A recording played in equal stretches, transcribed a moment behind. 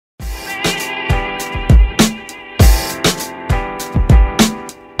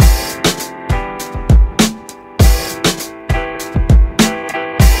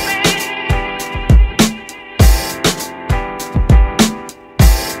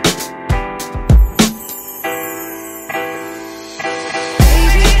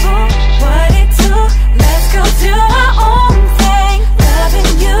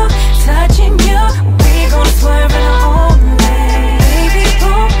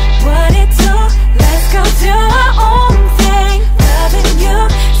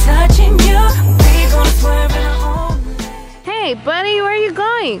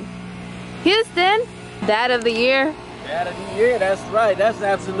Dad of the year? Dad of the year, that's right. That's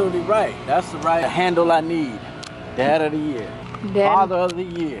absolutely right. That's the right handle I need. Dad of the year. Father of the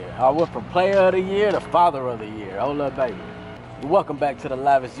year. I went from player of the year to father of the year. Hold up, baby. Welcome back to the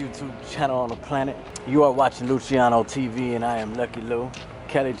livest YouTube channel on the planet. You are watching Luciano TV and I am Lucky Lou.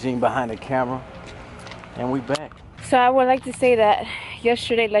 Kelly Jean behind the camera. And we back. So I would like to say that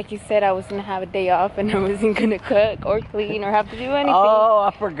yesterday, like you said, I was going to have a day off and I wasn't going to cook or clean or have to do anything. Oh,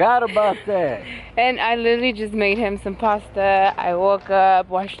 I forgot about that. And I literally just made him some pasta. I woke up,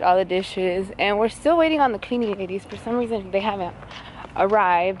 washed all the dishes, and we're still waiting on the cleaning ladies. For some reason, they haven't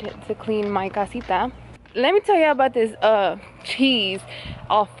arrived to clean my casita. Let me tell you about this cheese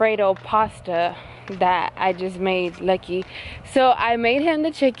Alfredo pasta that I just made Lucky. So I made him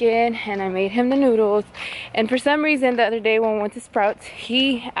the chicken and I made him the noodles, and for some reason the other day when we went to Sprouts,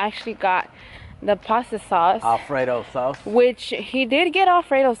 he actually got the pasta sauce, Alfredo sauce, which he did get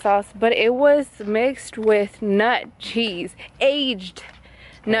Alfredo sauce, but it was mixed with nut cheese, aged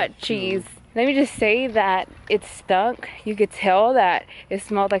nut cheese. Let me just say that it stunk. You could tell that it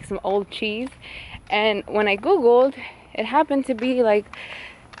smelled like some old cheese. And when I googled, it happened to be like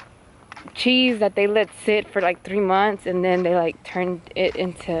cheese that they let sit for like 3 months and then they like turned it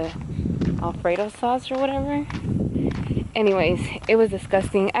into Alfredo sauce or whatever. Anyways, it was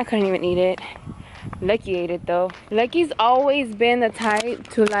disgusting. I couldn't even eat it. Lucky ate it though. Lucky's always been the type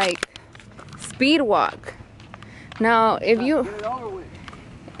to like speed walk. Now if you,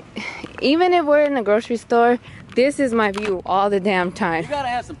 even if we're in a grocery store, this is my view all the damn time. You gotta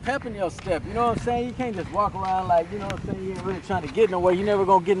have some pep in your step, you know what I'm saying? You can't just walk around like, you know what I'm saying, you ain't really trying to get nowhere. You never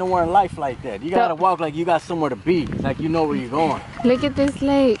gonna get nowhere in life like that. You gotta walk like you got somewhere to be, like you know where you're going. Look at this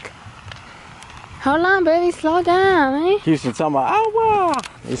lake. Hold on, baby, slow down, man. Houston talking about, oh wow.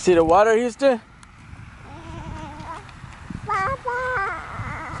 You see the water, Houston?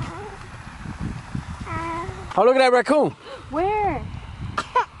 Oh, look at that raccoon. Where?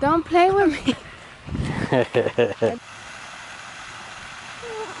 Don't play with me.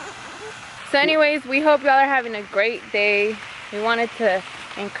 So anyways, we hope y'all are having a great day. We wanted to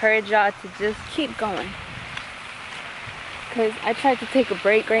encourage y'all to just keep going, because I tried to take a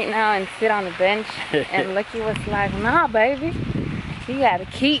break right now and sit on the bench and Lucky was like, nah baby, you gotta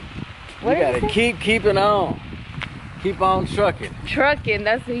keep keeping on. Keep on trucking. Trucking,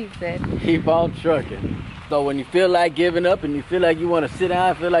 that's what he said. Keep on trucking. So when you feel like giving up and you feel like you want to sit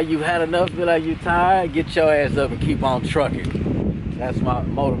down, feel like you've had enough, feel like you're tired, get your ass up and keep on trucking. That's my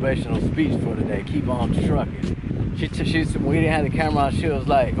motivational speech for today. Keep on trucking. She when we didn't have the camera on, she was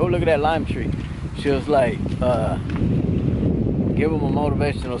like, oh, look at that lime tree. She was like, give him a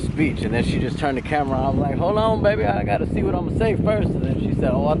motivational speech. And then she just turned the camera on. I was like, hold on, baby, I got to see what I'm going to say first. And then she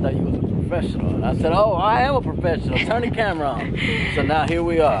said, oh, I thought you was a professional. And I said, oh, I am a professional. Turn the camera on. So now here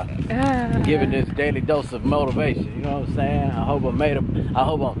we are, giving this daily dose of motivation. You know what I'm saying? I hope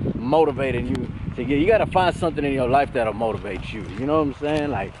I'm motivating you to get. You gotta find something in your life that'll motivate you. You know what I'm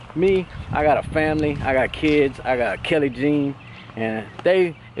saying? Like me, I got a family, I got kids, I got Kelly Jean, and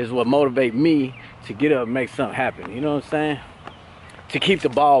they is what motivate me to get up and make something happen. You know what I'm saying? To keep the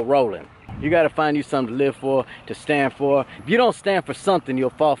ball rolling. You gotta find you something to live for, to stand for. If you don't stand for something, you'll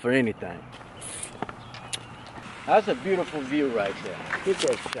fall for anything. That's a beautiful view right there. Get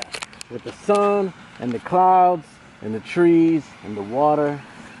that shot. With the sun and the clouds and the trees and the water.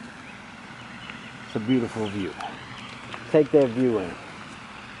 It's a beautiful view. Take that view in.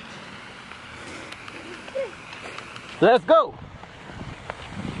 Let's go.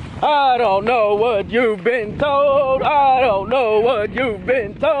 I don't know what you've been told. I don't know what you've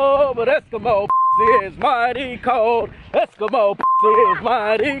been told, but Eskimo is mighty cold. Eskimo is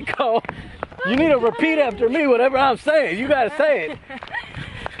mighty cold. You need to repeat after me whatever I'm saying. You gotta say it.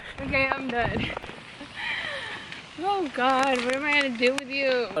 Okay, I'm done. Oh God, what am I gonna do with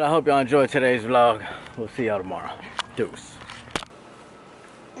you? Well, I hope y'all enjoyed today's vlog. We'll see y'all tomorrow. Deuce.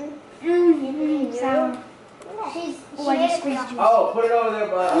 Oh, put it over there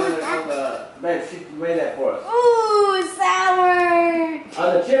by man, she made that for us. Ooh, sour!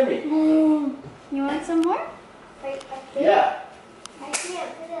 On the chimney. Ooh. You want some more? Right up there? Yeah. I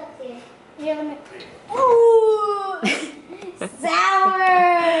can't put it up there. Yeah, let me. Ooh!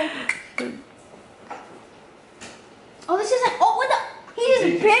 Sour! Oh, this isn't. Oh, what the? He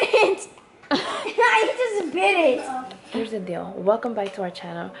just bit it! He just bit it! Here's the deal. Welcome back to our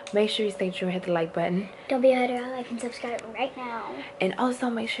channel. Make sure you stay true and hit the like button. Don't be a hater, like and subscribe right now. And also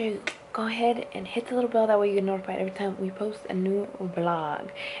make sure you go ahead and hit the little bell, that way you get notified every time we post a new vlog.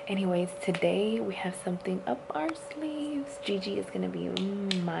 Anyways, today we have something up our sleeves. Gigi is gonna be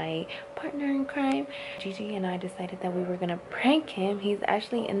my partner in crime. Gigi and I decided that we were gonna prank him. He's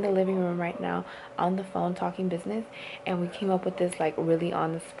actually in the living room right now on the phone talking business, and we came up with this like really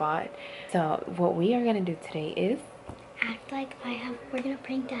on the spot. So what we are gonna do today is act like we're gonna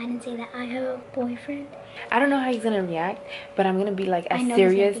prank Dad and say that I have a boyfriend. I don't know how he's gonna react, but I'm gonna be like as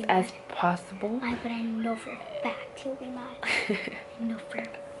serious as possible. But I know for a fact he'll be mad. I know for a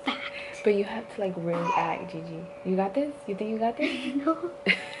fact. But you have to like really act, Gigi. You got this? You think you got this? No.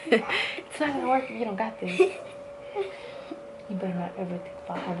 It's not gonna work if you don't got this. You better not ever think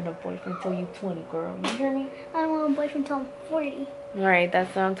about having a boyfriend until you're 20, girl. You hear me? I don't want a boyfriend until I'm 40. Alright,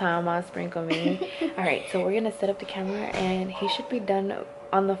 that's what I'm talking about. Sprinkle me. Alright, so we're gonna set up the camera, and he should be done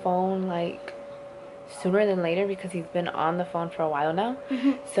on the phone like sooner than later because he's been on the phone for a while now.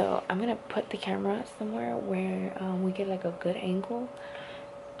 So I'm gonna put the camera somewhere where we get like a good angle.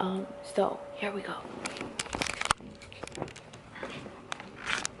 So here we go.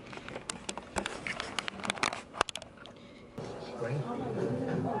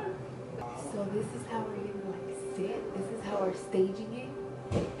 So this is how we're gonna like sit. This is how we're staging it.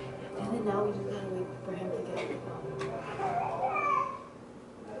 And then now we just gotta wait for him to get the phone.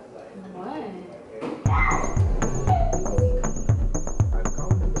 What?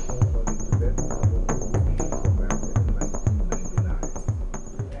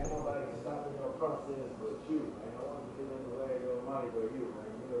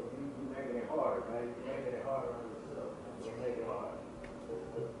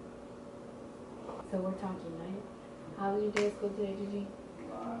 So we're talking, right? How did your day go today, Gigi?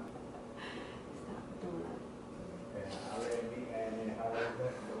 Stop doing that.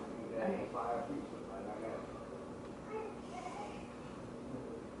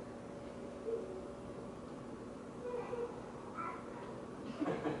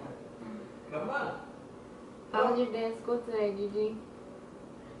 Come on. How was your day at school today, Gigi?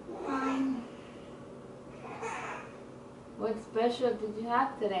 Fine. What special did you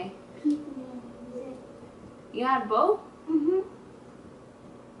have today? You had both?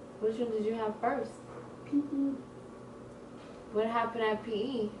 Which one did you have first? PE. What happened at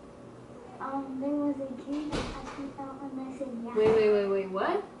PE? There was a kid that asked me out and I said yeah. Wait,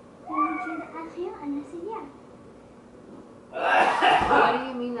 what? There was a kid that asked me out and I said yeah. What do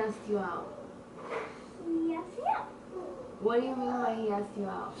you mean asked you out? He asked me out. What do you mean by he asked you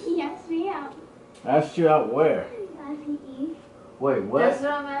out? He asked me out. Asked you out where? At PE. Wait, what? That's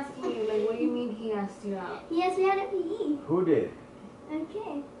what I'm asking you. Like, what do you mean he asked you out? He asked me out at PE. Who did?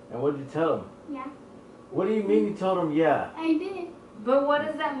 Okay. And what did you tell him? Yeah. What do you mean you told him yeah? I did. But what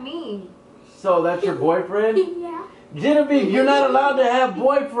does that mean? So that's your boyfriend? Yeah. Genevieve, you're not allowed to have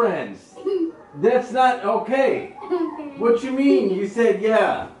boyfriends. That's not okay. Okay. What you mean? You said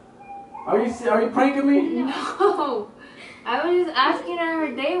yeah. Are you pranking me? No. I was just asking her how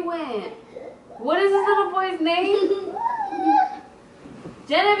her day went. What is this little boy's name?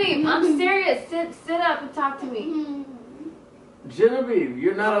 Genevieve, I'm serious. Sit up and talk to me. Genevieve,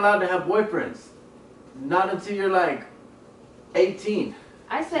 you're not allowed to have boyfriends. Not until you're like 18.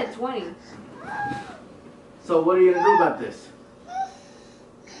 I said 20. So what are you gonna do about this?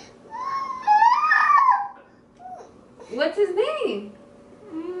 What's his name?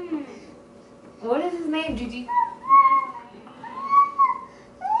 What is his name, Gigi?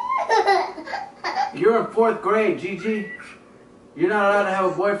 You're in 4th grade, Gigi. You're not allowed to have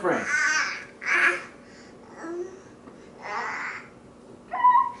a boyfriend.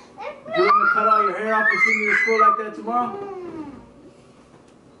 You want to cut all your hair off and send me to school like that tomorrow?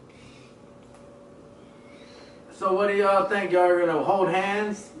 So what do y'all think? Y'all are going to hold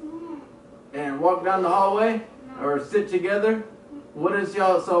hands and walk down the hallway? Or sit together? What is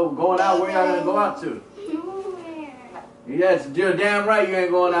y'all, so going out, where y'all going to go out to? Yes, you're damn right you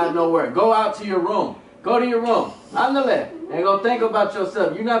ain't going out nowhere. Go out to your room. Go to your room. Ándale. And go think about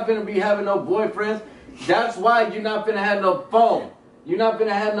yourself. You're not going to be having no boyfriends. That's why you're not going to have no phone. You're not going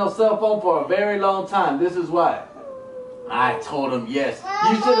to have no cell phone for a very long time. This is why. I told him yes.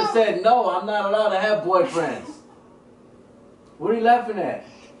 You should have said no. I'm not allowed to have boyfriends. What are you laughing at?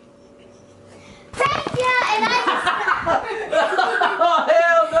 Thank you, and Oh,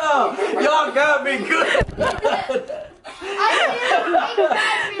 hell no. Y'all got me good.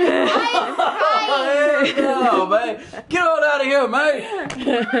 No, man. Get on out of here, man.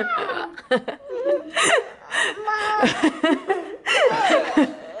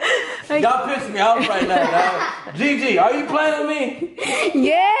 Are Y'all pissing me off right now, dog. Gigi, are you playing with me?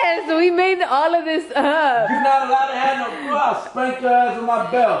 Yes, we made all of this up. You're not allowed to have no bro. I'll spank your ass with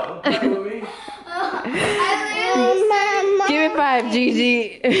my belt. Don't play with me. Give it 5,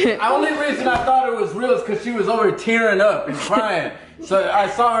 Gigi. The only reason I thought it was real is because she was over here tearing up and crying. So I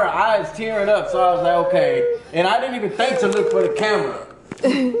saw her eyes tearing up, so I was like, okay. And I didn't even think to look for the camera.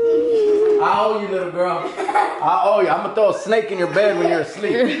 I owe you, little girl. I owe you. I'm gonna throw a snake in your bed when you're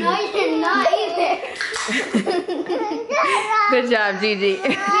asleep. No, you're not either. Good job, Gigi.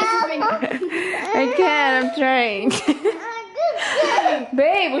 I can't, I'm trying.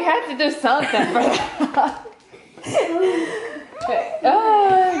 Babe, we have to do something for that.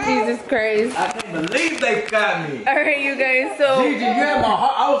 Oh, Jesus Christ. I can't believe they got me. Alright, you guys, so. Gigi, you had my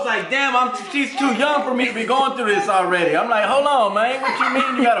heart. I was like, damn, she's too young for me to be going through this already. I'm like, hold on, man. What you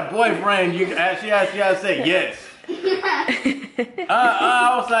mean you got a boyfriend? She asked you, I said yes.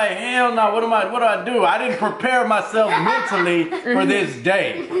 I was like, hell no, what do I do? I didn't prepare myself mentally for this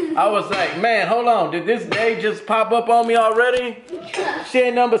day. I was like, man, hold on. Did this day just pop up on me already? She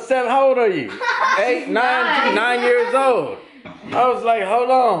ain't number 7. How old are you? 8, 9 years old. I was like, hold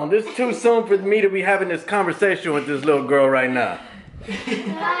on. This is too soon for me to be having this conversation with this little girl right now.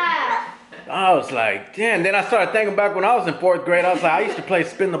 I was like, damn. Then I started thinking back when I was in 4th grade. I was like, I used to play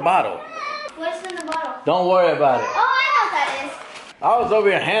spin the bottle. What's Spin the Bottle? Don't worry about it. Oh, I know what that is. I was over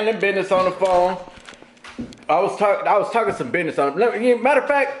here handling business on the phone. I was talking some business on. Matter of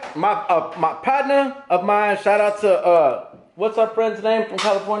fact, my partner of mine. Shout out to what's our friend's name from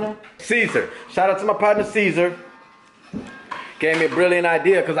California? Caesar. Shout out to my partner Caesar. Gave me a brilliant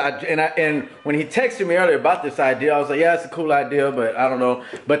idea because and when he texted me earlier about this idea, I was like, yeah, it's a cool idea, but I don't know.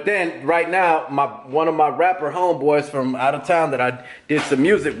 But then right now, one of my rapper homeboys from out of town that I did some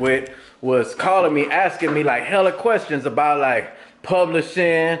music with was calling me, asking me like hella questions about like publishing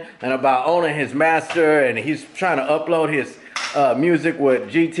and about owning his master, and he's trying to upload his music with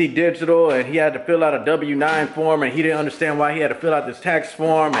GT Digital, and he had to fill out a W-9 form, and he didn't understand why he had to fill out this tax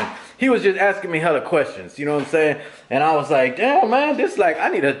form, and he was just asking me hella questions, you know what I'm saying? And I was like, damn, man, this like, I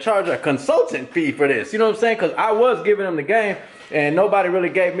need to charge a consultant fee for this, you know what I'm saying? Because I was giving him the game, and nobody really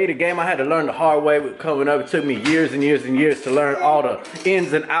gave me the game. I had to learn the hard way with coming up. It took me years and years and years to learn all the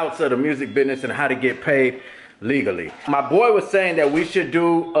ins and outs of the music business and how to get paid legally. My boy was saying that we should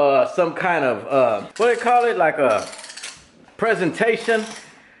do some kind of, what do they call it? Like a presentation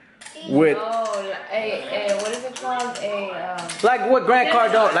with what is it called? like what Grant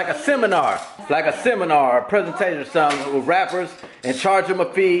Cardone, like a seminar, or a presentation or something with rappers, and charge them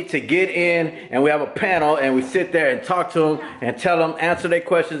a fee to get in, and we have a panel, and we sit there and talk to them and tell them, answer their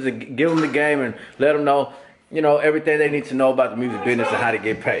questions, and give them the game and let them know, you know, everything they need to know about the music business and how to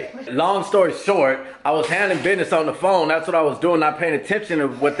get paid. Long story short, I was handling business on the phone. That's what I was doing, not paying attention to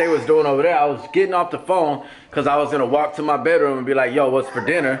what they was doing over there. I was getting off the phone because I was going to walk to my bedroom and be like, yo, what's for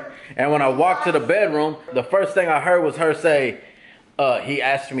dinner? And when I walked to the bedroom, the first thing I heard was her say, he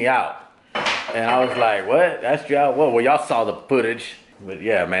asked me out. And I was like, what? Asked you out? Well, y'all saw the footage. But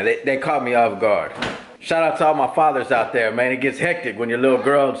yeah, man, they caught me off guard. Shout out to all my fathers out there, man. It gets hectic when your little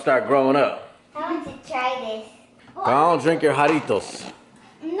girls start growing up. I want to try this. Go on, drink your Jaritos.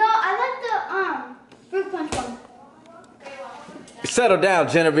 No, I like the fruit punch one. Settle down,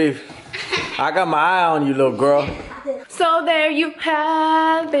 Genevieve. I got my eye on you, little girl. So there you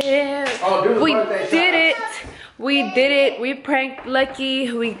have it. Oh, we did it. We did it. We pranked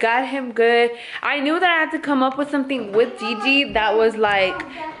Lucky. We got him good. I knew that I had to come up with something with Gigi that was like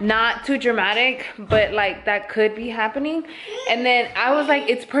not too dramatic, but like that could be happening. And then I was like,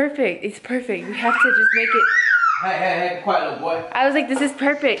 it's perfect. It's perfect. We have to just make it. Hey, quiet little boy. I was like, this is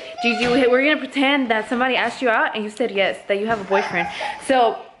perfect. Gigi, we're gonna pretend that somebody asked you out and you said yes, that you have a boyfriend.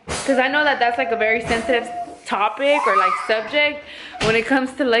 So, because I know that that's like a very sensitive topic or like subject when it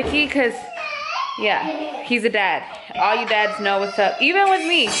comes to Lucky, because yeah, he's a dad. All you dads know what's up. Even with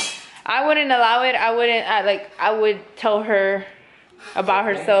me, I wouldn't allow it. I would tell her about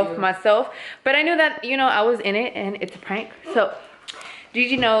herself myself. But I knew that, you know, I was in it and it's a prank. So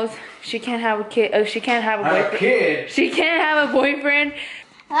Gigi knows she can't have a kid. She can't have a boyfriend. She can't have a boyfriend.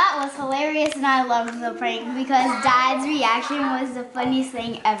 That was hilarious, and I loved the prank because Dad's reaction was the funniest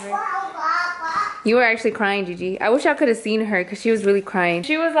thing ever. You were actually crying, Gigi. I wish I could have seen her because she was really crying.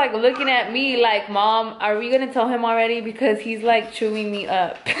 She was like looking at me like, Mom, are we gonna tell him already? Because he's like chewing me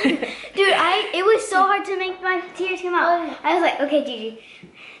up. Dude, it was so hard to make my tears come out. I was like, okay, Gigi,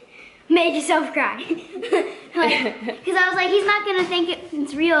 make yourself cry. Because I was like, he's not gonna think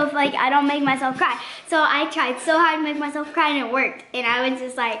it's real if like I don't make myself cry. So I tried so hard to make myself cry and it worked. And I was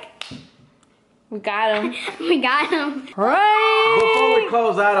just like, we got him. we got him. Right. Before we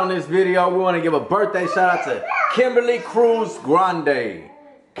close out on this video, we want to give a birthday shout out to Kimberly Cruz Grande.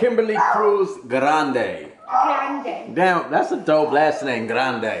 Kimberly Cruz Grande. Grande. Damn, that's a dope last name,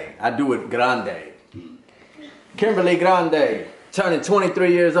 Grande. I do it Grande. Kimberly Grande, turning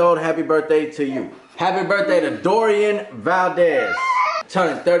 23 years old. Happy birthday to you. Happy birthday to Dorian Valdez,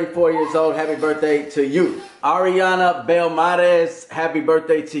 turning 34 years old. Happy birthday to you. Ariana Belmares, happy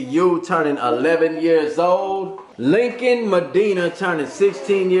birthday to you, turning 11 years old. Lincoln Medina, turning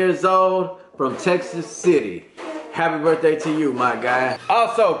 16 years old, from Texas City. Happy birthday to you, my guy.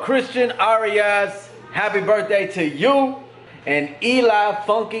 Also, Christian Arias, happy birthday to you. And Eli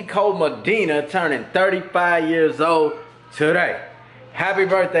Funky Cole Medina, turning 35 years old today. Happy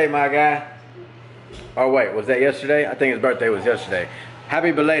birthday, my guy. Oh wait, was that yesterday? I think his birthday was yesterday.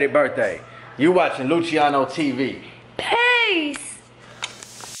 Happy belated birthday. You watching Luciano TV. Peace.